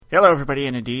Hello, everybody,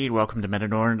 and indeed, welcome to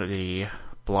Metanorn, the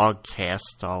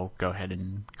blogcast. I'll go ahead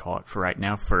and call it for right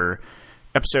now for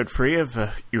episode 3 of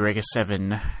Eureka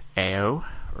 7 AO,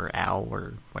 or AO,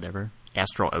 or whatever,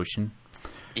 Astral Ocean.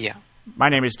 Yeah. My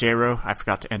name is J-Ro. I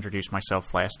forgot to introduce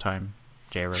myself last time,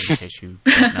 J-Ro, in case you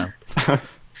don't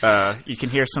know. You can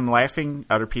hear some laughing.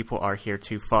 Other people are here,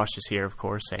 too. Fosh is here, of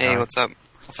course. Say hey, hi. what's up?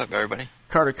 What's up, everybody?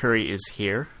 Carter Curry is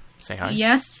here. Say hi.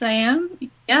 Yes, I am.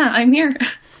 Yeah, I'm here.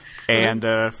 And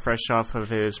fresh off of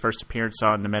his first appearance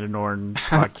on the Metanorn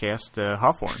podcast,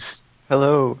 Hawthorne.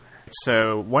 Hello.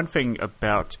 So one thing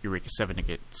about Eureka 7 to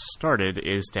get started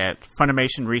is that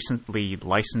Funimation recently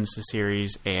licensed the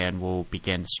series and will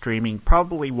begin streaming.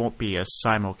 Probably won't be a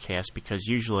simulcast because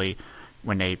usually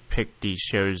when they pick these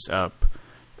shows up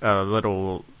a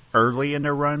little early in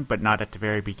their run, but not at the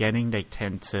very beginning, they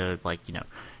tend to,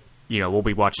 we'll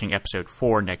be watching episode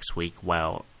 4 next week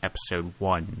while episode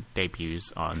 1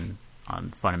 debuts on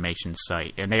Funimation's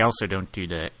site. And they also don't do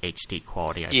the HD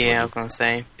quality, I believe. I was going to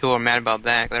say. People are mad about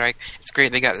that. They're like, it's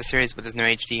great they got the series, but there's no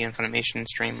HD and Funimation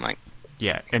stream.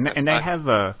 Yeah, and they have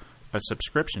a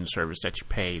subscription service that you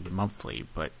pay monthly,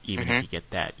 but even if you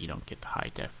get that, you don't get the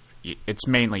high def. It's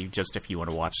mainly just if you want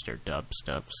to watch their dub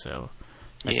stuff, so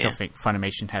I still think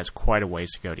Funimation has quite a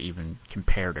ways to go to even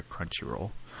compare to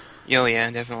Crunchyroll. Oh, yeah,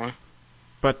 definitely.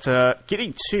 But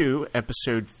getting to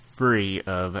episode 3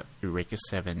 of Eureka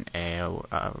 7 AO,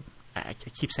 I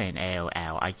keep saying AO,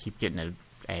 I keep getting the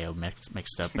AO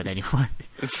mixed up, but anyway.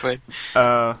 It's fine.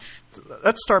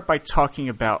 Let's start by talking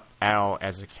about Al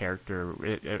as a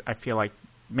character. I feel like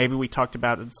maybe we talked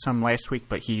about it some last week,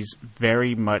 but he's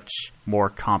very much more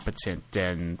competent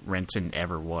than Renton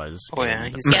ever was. Oh, yeah.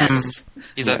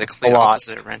 He's like the complete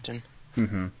opposite of Renton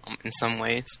in some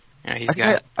ways.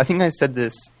 Yeah, I think I said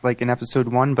this in episode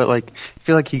 1, but I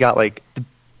feel like he got the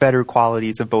better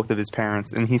qualities of both of his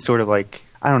parents, and he's sort of a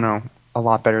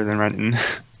lot better than Renton.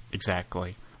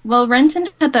 Exactly. Well, Renton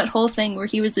had that whole thing where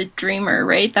he was a dreamer,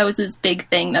 right? That was his big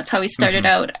thing. That's how he started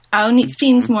out. Aoni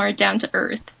seems more down to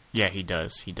earth. Yeah, he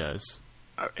does.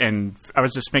 And I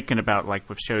was just thinking about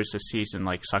with shows this season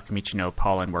like Sakamichi no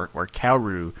Pollen, where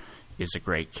Kaoru is a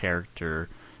great character.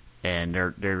 And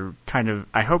they're kind of...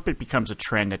 I hope it becomes a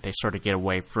trend that they sort of get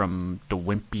away from the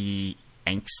wimpy,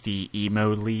 angsty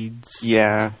emo leads.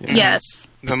 Yeah. Yes.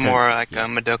 The more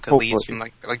Madoka leads from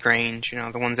Grange,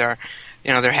 the ones that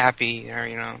are, they're happy,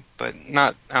 but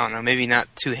not, I don't know, maybe not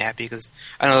too happy, because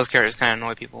I know those characters kind of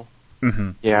annoy people.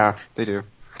 Mm-hmm. Yeah, they do.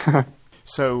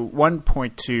 So one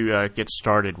point to get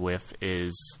started with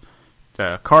is...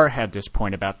 Kara had this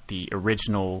point about the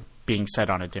original being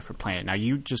set on a different planet. Now,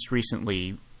 you just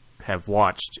recently have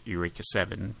watched Eureka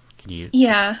 7. Can you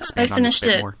I finished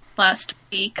it last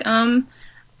week.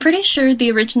 Pretty sure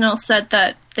the original said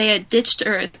that they had ditched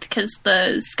Earth because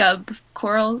the scub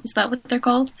coral, is that what they're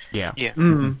called? Yeah. Yeah.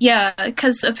 Mm-hmm. Yeah,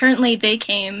 because apparently they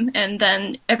came and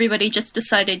then everybody just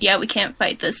decided, we can't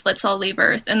fight this, let's all leave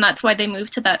Earth. And that's why they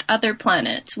moved to that other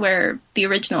planet where the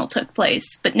original took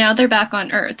place. But now they're back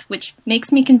on Earth, which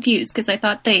makes me confused because I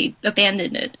thought they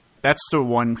abandoned it. That's the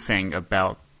one thing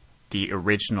about the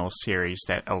original series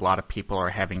that a lot of people are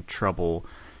having trouble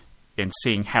in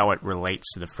seeing how it relates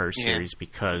to the first series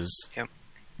because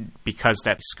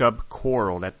that scub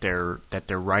coral that they're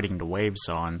riding the waves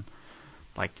on,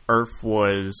 Earth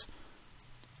was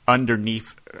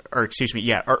underneath,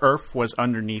 Earth was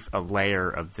underneath a layer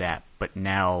of that, but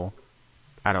now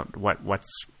I don't what's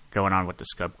going on with the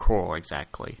scub coral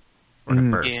exactly or the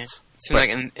bursts. Yeah. So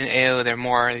in AO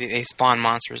they spawn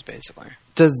monsters basically.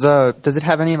 Does it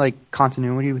have any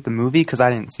continuity with the movie? Because I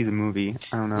didn't see the movie.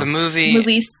 I don't know. The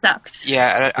movie sucked.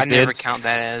 Yeah, I never count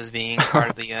that as being part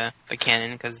of the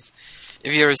canon because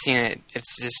if you've ever seen it,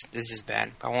 this is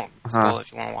bad. I won't spoil it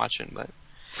if you want to watch it, but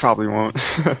probably won't.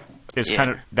 It's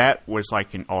kind of that was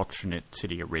an alternate to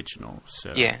the original.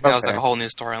 So that was a whole new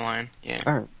storyline. Yeah,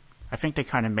 all right. I think they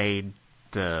kind of made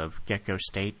the Gecko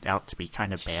State out to be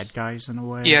kind of bad guys in a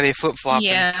way. Yeah, they flip-flopped.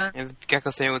 Yeah. The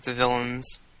Gecko State was the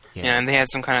villains. Yeah. And they had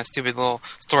some kind of stupid little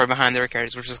story behind their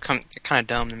characters, which is kind of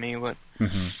dumb to me. But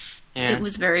It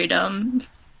was very dumb.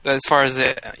 But as far as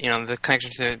the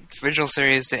connection to the original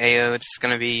series to AO, it's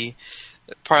going to be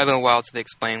probably a little while till they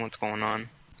explain what's going on.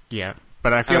 Yeah,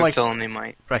 but I feel they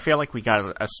might. But I feel like we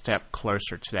got a step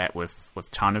closer to that with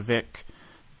Tanovic,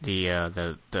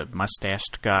 the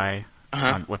mustached guy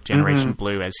with Generation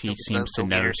Blue, as he seems to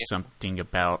know something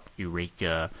about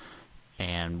Eureka,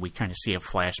 and we kind of see a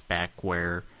flashback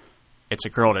where it's a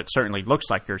girl that certainly looks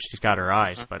like her. She's got her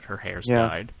eyes, but her hair's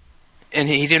dyed. And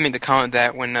he did make the comment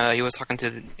that when he was talking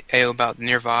to AO about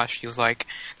Nirvash, he was like,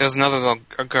 there was another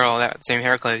little girl that same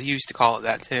hair color. He used to call it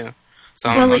that too. So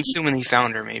I'm assuming he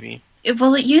found her, maybe.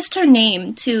 It used her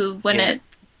name too when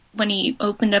he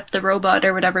opened up the robot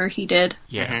or whatever he did.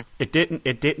 Yeah, it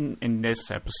didn't in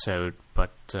this episode, but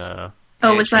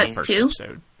was that too?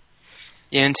 Episode.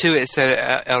 Yeah, in 2 it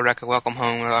said Eureka, welcome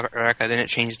home, Eureka. Then it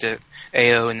changed to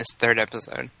AO in this 3rd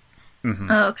episode. Mm-hmm.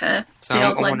 Oh, okay. So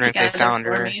I'm wondering if they found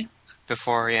her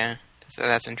before. Yeah, so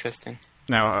that's interesting.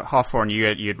 Now, Hawthorne, you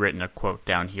had written a quote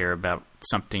down here about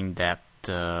something that.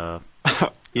 Yeah.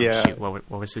 Oh, shoot, what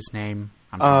was his name?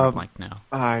 I'm drawing a blank now.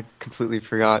 I completely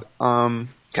forgot.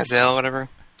 Gazelle, whatever.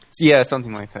 Yeah,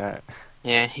 something like that.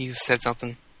 Yeah, he said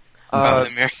something about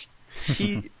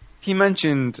American. He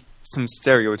mentioned some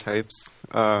stereotypes,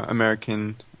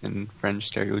 American and French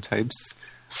stereotypes.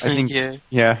 I think.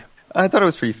 Yeah. I thought it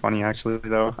was pretty funny, actually.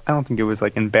 Though I don't think it was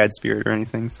like in bad spirit or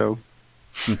anything. So.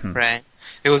 Right.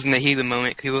 It was in the heat of the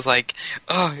moment. He was like,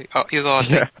 he was all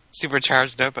super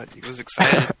charged up, but he was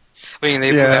excited. I mean, they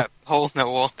put that hole in the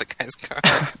wall of the guy's car.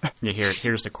 Yeah,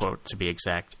 here's the quote, to be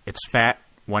exact. It's fat,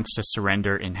 wants to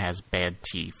surrender, and has bad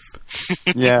teeth.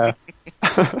 Yeah.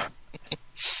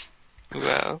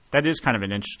 Wow. That is kind of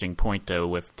an interesting point, though,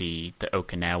 with the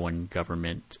Okinawan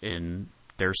government in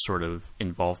their sort of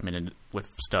involvement with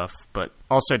stuff. But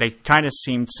also, they kind of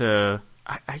seem to...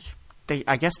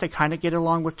 I guess they kind of get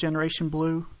along with Generation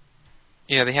Blue.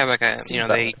 Yeah, they have like a,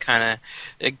 they kind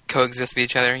of coexist with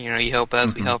each other. You help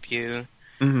us, we help you,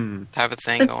 type of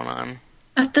thing going on.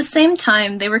 At the same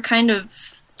time, they were kind of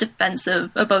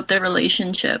defensive about their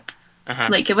relationship.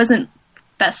 Like, it wasn't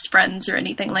best friends or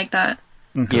anything like that.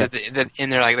 Yeah,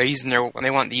 and they're using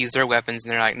they want to use their weapons,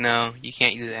 and they're like, no, you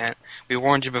can't use that. We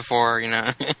warned you before,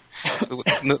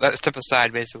 Let's step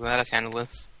aside, basically. Let us handle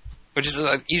this. Which is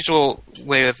a usual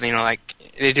way of, like,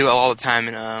 they do it all the time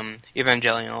in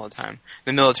Evangelion all the time.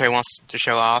 The military wants to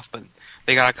show off, but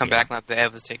they gotta come back and let the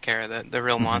Evas take care of the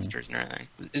real monsters and everything.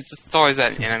 It's always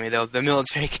that in anime, though. The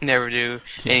military can never do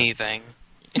anything.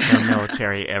 No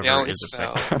military ever is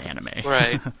effective in anime.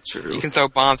 Right. True. You can throw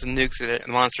bombs and nukes at it,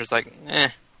 and the monster's like,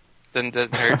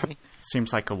 doesn't hurt me.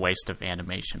 Seems like a waste of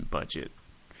animation budget.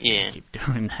 Yeah. Keep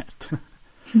doing that.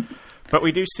 But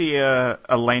we do see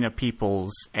Elena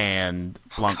Peoples and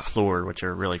Blanc Fleur, which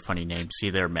are really funny names, see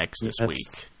their mechs this week.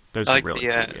 Those are really cool,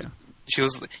 yeah. She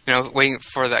was, waiting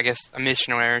for, a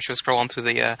mission or whatever. She was scrolling through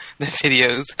the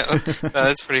videos. So,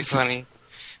 that's pretty funny.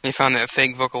 They found that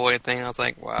fake Vocaloid thing. I was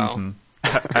like, wow.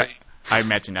 That's great. I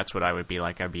imagine that's what I would be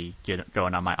like. I'd be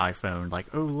going on my iPhone, like,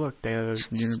 oh, look, they have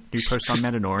a new post on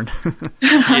Metanorn.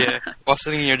 Yeah, while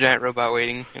sitting in your giant robot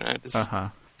waiting, Uh-huh.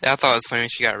 Yeah, I thought it was funny when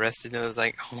she got arrested. And it was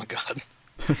like, oh my god.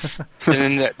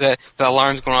 And then the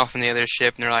alarm's going off in the other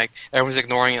ship, and they're like, everyone's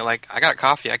ignoring it. Like, I got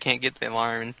coffee, I can't get the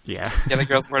alarm. Yeah. The other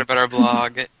girls worried about our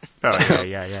blog.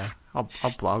 Yeah. I'll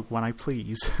blog when I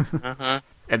please.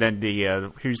 And then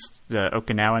who's the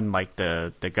Okinawan, like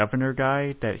the governor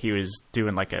guy that he was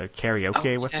doing like a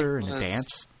karaoke with her and a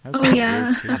dance. That was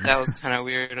weird. That was kind of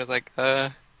weird. I was like,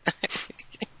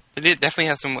 They did definitely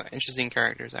have some interesting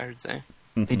characters, I would say.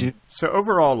 They do. So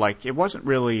overall, like, it wasn't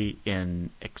really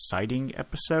an exciting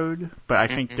episode, but I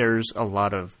think there's a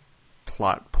lot of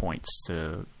plot points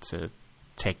to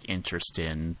take interest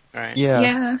in. Right.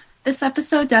 Yeah. This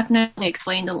episode definitely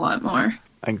explained a lot more.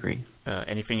 I agree.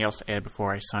 Anything else to add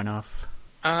before I sign off?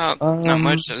 Not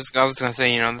much. I was going to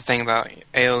say, the thing about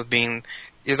AO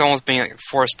is almost being like,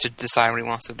 forced to decide what he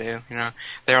wants to do.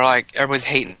 They were like, everybody's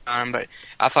hating on him, but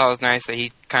I thought it was nice that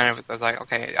he kind of was like,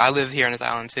 okay, I live here on this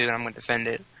island too, and I'm going to defend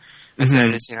it. Instead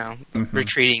of just,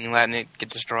 retreating and letting it get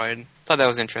destroyed. Thought that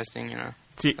was interesting,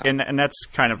 See, so. And that's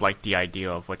kind of like the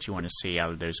idea of what you want to see out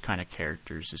of those kind of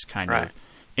characters is kind of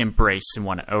embrace and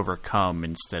want to overcome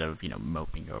instead of,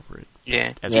 moping over it.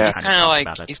 Yeah. He's kind of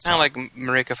like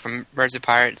Marika from Birds of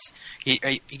Pirates. He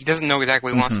doesn't know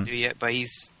exactly what he wants to do yet, but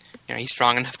he's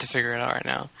strong enough to figure it out right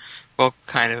now. Well,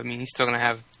 kind of. I mean, he's still going to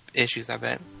have issues, I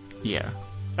bet. Yeah.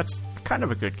 That's kind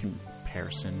of a good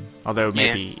comparison. Although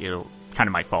maybe it'll kind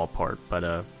of might fall apart,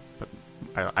 but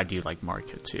I do like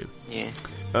Marika too. Yeah.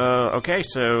 Okay,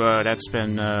 so that's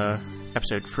been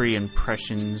episode 3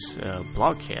 Impressions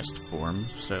blogcast form.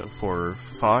 So for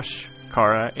Fosh,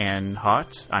 Kara, and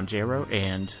Hot, I'm Jero,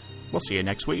 and we'll see you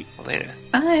next week. Later.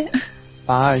 Bye.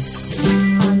 Bye.